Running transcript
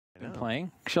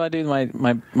playing? Shall I do my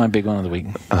big one of the week?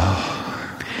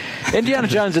 Indiana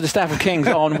Jones and the Staff of Kings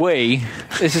on Wii,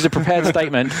 this is a prepared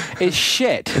statement, is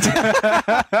shit.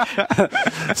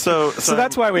 So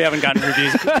that's why we haven't gotten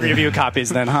review copies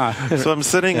then, huh? So I'm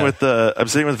sitting with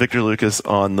Victor Lucas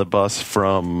on the bus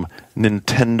from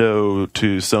Nintendo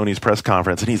to Sony's press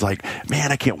conference, and he's like,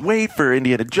 "Man, I can't wait for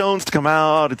Indiana Jones to come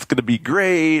out. It's going to be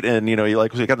great." And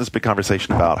we got this big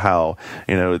conversation about how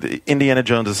Indiana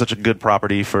Jones is such a good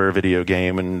property for a video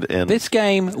game, and this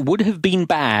game would have been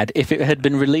bad if it had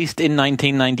been released in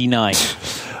 1999.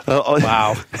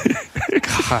 Wow.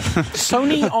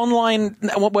 Sony Online,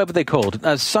 what were they called?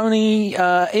 Sony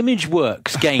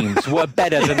ImageWorks games were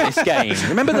better than this game.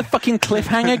 Remember the fucking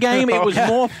cliffhanger game? It was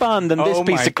more fun than this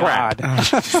piece of crap.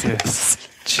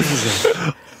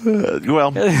 Jesus.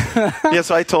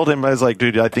 So I told him, I was like,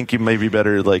 dude, I think you may be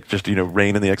better, just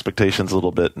rein in the expectations a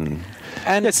little bit.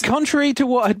 And it's contrary to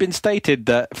what had been stated,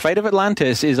 that Fate of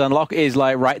Atlantis is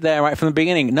right there, right from the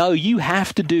beginning. No, you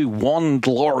have to do one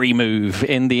glory move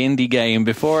in the indie game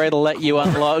before it'll let you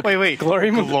unlock. Wait, glory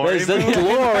move? There's the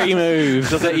glory move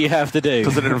that you have to do.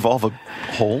 Does it involve a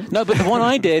hole? No, but the one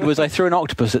I did was I threw an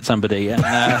octopus at somebody, and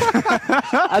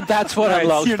that's what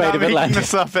unlocked Fate of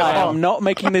Atlantis. I am not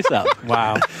making this up.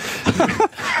 Wow.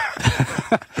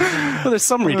 Well, there's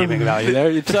some redeeming value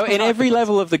there. So in every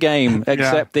level of the game,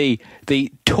 except the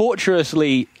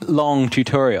torturously long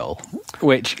tutorial,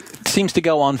 which seems to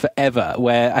go on forever,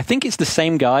 where I think it's the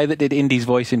same guy that did Indy's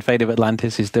voice in Fate of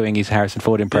Atlantis is doing his Harrison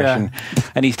Ford impression,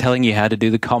 and he's telling you how to do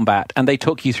the combat, and they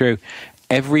talk you through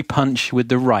every punch with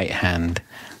the right hand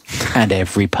and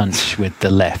every punch with the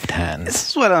left hand. This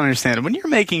is what I don't understand. When you're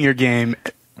making your game,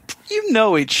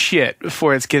 it's shit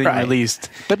before it's getting released.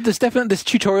 But there's definitely this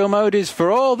tutorial mode is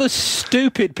for all the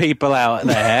stupid people out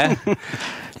there.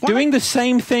 Doing the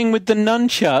same thing with the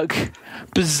nunchuck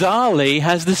bizarrely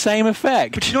has the same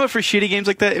effect. But you know what, for shitty games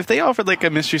like that, if they offered a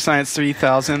Mystery Science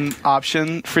 3000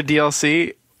 option for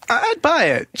DLC, I'd buy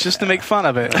it just to make fun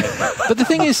of it. But the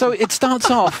thing is, so it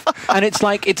starts off and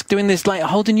it's doing this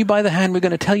holding you by the hand, we're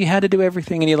going to tell you how to do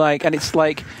everything, and you're and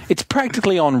it's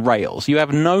practically on rails. You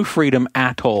have no freedom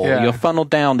at all. You're funneled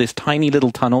down this tiny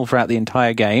little tunnel throughout the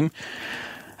entire game.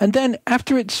 And then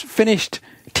after it's finished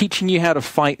teaching you how to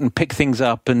fight and pick things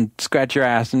up and scratch your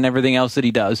ass and everything else that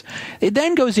he does, it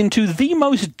then goes into the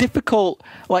most difficult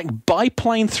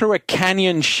biplane through a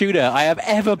canyon shooter I have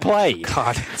ever played.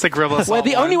 God, it's a Guerrilla where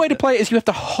the only way to play it is you have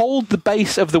to hold the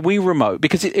base of the Wii remote,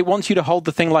 because it wants you to hold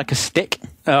the thing like a stick.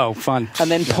 Oh, fun. And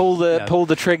then pull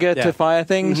the trigger to fire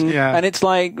things. Mm-hmm. Yeah. And it's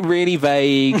really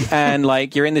vague, and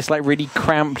you're in this really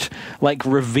cramped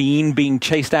ravine being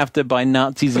chased after by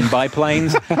Nazis in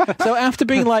biplanes. So after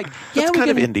being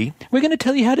we're going to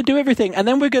tell you how to do everything, and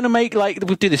then we're going to make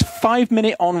we'll do this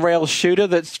 5-minute on-rail shooter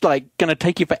that's going to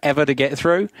take you forever to get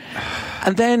through.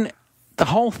 And then the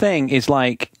whole thing is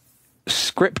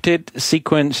scripted,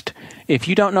 sequenced. If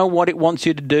you don't know what it wants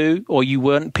you to do, or you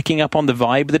weren't picking up on the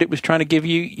vibe that it was trying to give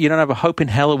you, you don't have a hope in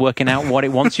hell of working out what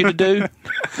it wants you to do.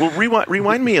 Well,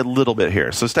 rewind me a little bit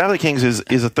here. So Staff of the Kings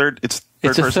is a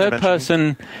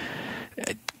third-person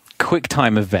quick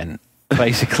time event,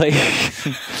 basically.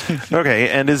 Okay,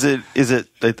 and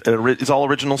it's all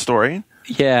original story?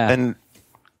 Yeah. And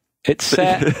it's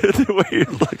set.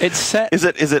 It's set.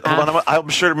 Is it? I'm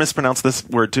sure to mispronounce this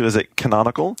word too. Is it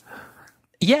canonical?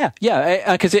 Yeah,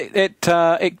 because it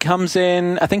comes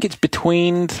in. I think it's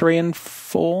between 3 and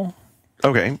 4.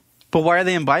 Okay, but why are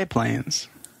they in biplanes?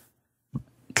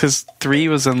 Because 3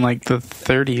 was in the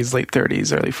 30s, late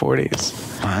 30s, early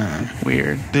 40s.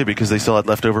 Weird. Yeah, because they still had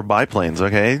leftover biplanes.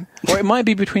 Okay, or it might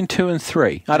be between 2 and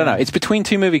 3. I don't know. It's between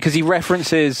 2 movies because he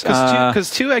references because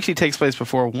 2 actually takes place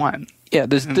before 1. Yeah,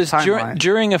 there's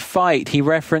during a fight, he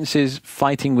references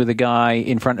fighting with a guy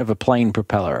in front of a plane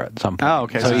propeller at some point. Oh,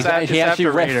 okay. So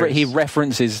he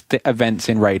references the events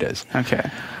in Raiders. Okay.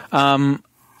 The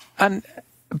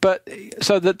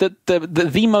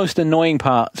most annoying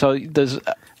part. So there's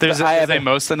a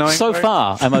most annoying so part?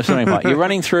 far a most annoying part. You're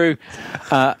running through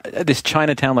this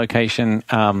Chinatown location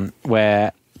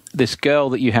where this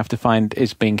girl that you have to find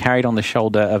is being carried on the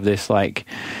shoulder of this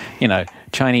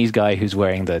Chinese guy who's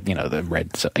wearing the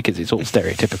red, because it's all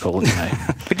stereotypical.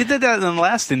 We did that in the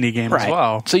last indie game as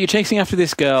well. So you're chasing after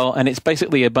this girl, and it's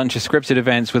basically a bunch of scripted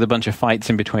events with a bunch of fights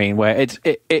in between, where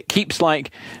it keeps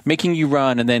making you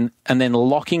run and then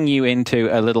locking you into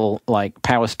a little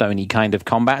Power Stone-y kind of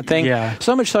combat thing. Yeah.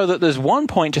 So much so that there's one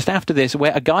point just after this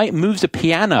where a guy moves a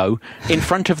piano in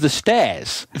front of the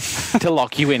stairs to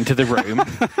lock you into the room,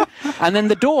 and then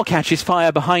the door catches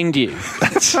fire behind you.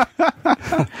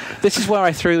 This is where where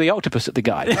I threw the octopus at the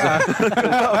guy.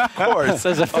 Of course.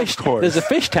 There's a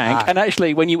fish tank, and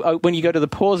actually, when you go to the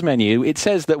pause menu, it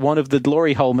says that one of the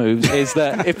glory hole moves is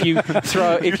that if you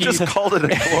throw, you just called it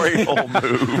a glory hole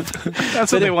move.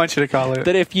 That's what they want you to call it.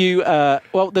 That if you,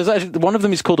 there's actually one of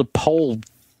them is called a pole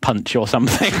punch or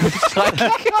something.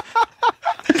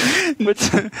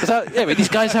 These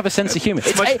guys have a sense of humor.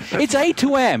 It's A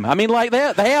to M. I mean, like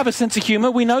they have a sense of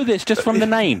humor. We know this just from the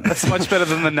name. That's much better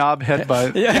than the knob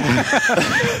headbutt.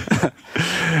 Yeah.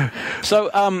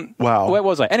 So, wow. Where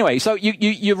was I? Anyway, so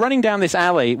you're running down this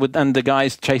alley and the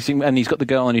guy's chasing, and he's got the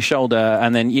girl on his shoulder,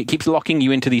 and then it keeps locking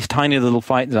you into these tiny little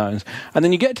fight zones. And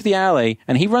then you get to the alley,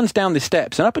 and he runs down the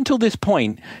steps. And up until this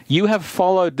point, you have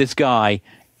followed this guy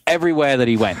everywhere that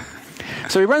he went.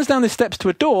 So he runs down the steps to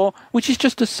a door, which is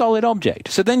just a solid object.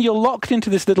 So then you're locked into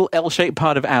this little L-shaped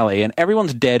part of alley, and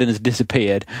everyone's dead and has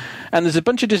disappeared. And there's a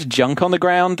bunch of just junk on the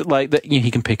ground, like that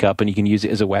he can pick up and you can use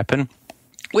it as a weapon.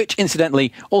 Which,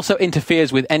 incidentally, also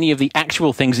interferes with any of the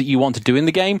actual things that you want to do in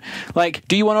the game. Like,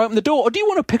 do you want to open the door, or do you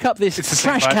want to pick up this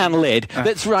trash can lid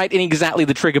that's right in exactly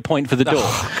the trigger point for the door?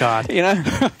 Oh, God. You know?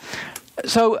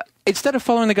 So instead of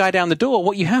following the guy down the door,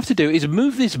 what you have to do is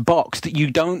move this box that you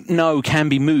don't know can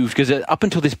be moved, because up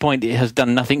until this point it has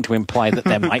done nothing to imply that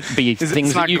there might be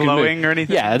things that you can move. It's not glowing or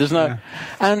anything? Yeah, there's no... Yeah.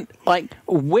 And, like,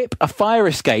 whip a fire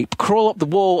escape, crawl up the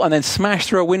wall, and then smash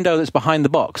through a window that's behind the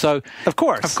box. So, of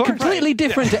course. Completely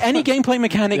different to any gameplay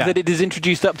mechanic that it has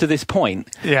introduced up to this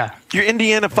point. Yeah. You're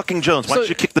Indiana fucking Jones. Why don't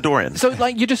you kick the door in? So,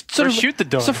 like, you just sort of... shoot the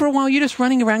door. So for a while, you're just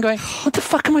running around going, what the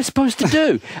fuck am I supposed to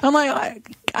do? I'm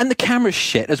like... And the camera's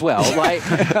shit as well. Like,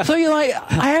 so you're like,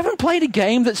 I haven't played a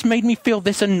game that's made me feel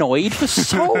this annoyed for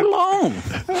so long.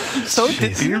 So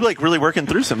you're like really working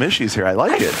through some issues here. I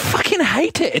like it. I fucking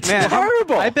hate it. It's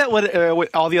horrible. I bet what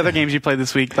all the other games you played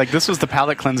this week, like this was the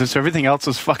palate cleanser, so everything else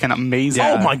was fucking amazing.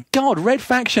 Oh my God, Red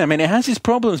Faction. I mean, it has its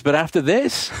problems, but after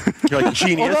this, you're like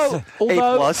genius.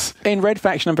 Although A+. In Red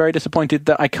Faction, I'm very disappointed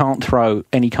that I can't throw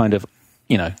any kind of,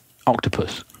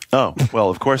 octopus. Oh, well,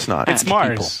 of course not. It's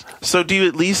Mars. So do you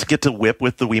at least get to whip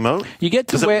with the Wiimote? You get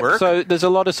to whip, so there's a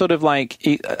lot of sort of like...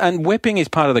 And whipping is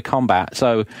part of the combat,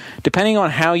 so depending on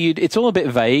how you... It's all a bit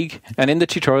vague, and in the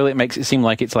tutorial it makes it seem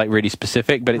like it's like really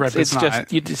specific, but it's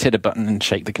just... You just hit a button and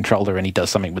shake the controller and he does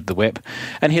something with the whip.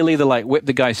 And he'll either like whip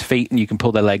the guy's feet and you can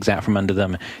pull their legs out from under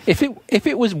them. If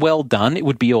it was well done, it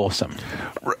would be awesome.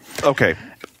 Okay.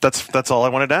 That's all I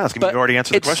wanted to ask. You already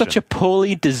answered the question. It's such a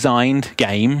poorly designed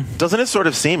game. Doesn't it sort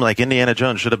of seem like Indiana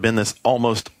Jones should have been this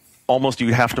almost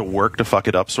you have to work to fuck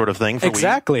it up sort of thing for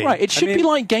exactly. Wii? Right. It should be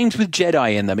like games with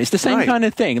Jedi in them. It's the same kind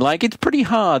of thing. Like, it's pretty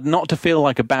hard not to feel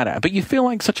like a badass, but you feel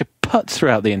like such a putz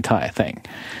throughout the entire thing.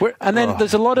 And then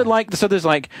there's a lot of like, so there's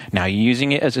like, now you're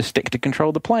using it as a stick to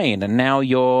control the plane, and now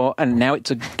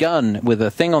it's a gun with a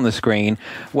thing on the screen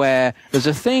where there's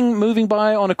a thing moving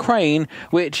by on a crane,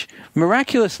 which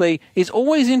miraculously is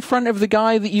always in front of the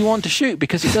guy that you want to shoot,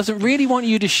 because it doesn't really want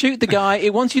you to shoot the guy.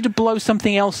 It wants you to blow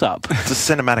something else up. It's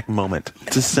a cinematic moment.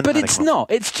 But it's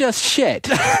not. It's just shit.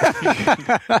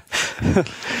 I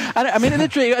mean,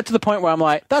 literally got to the point where I'm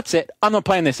like, that's it. I'm not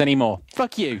playing this anymore.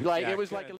 Fuck you. Like, it was like...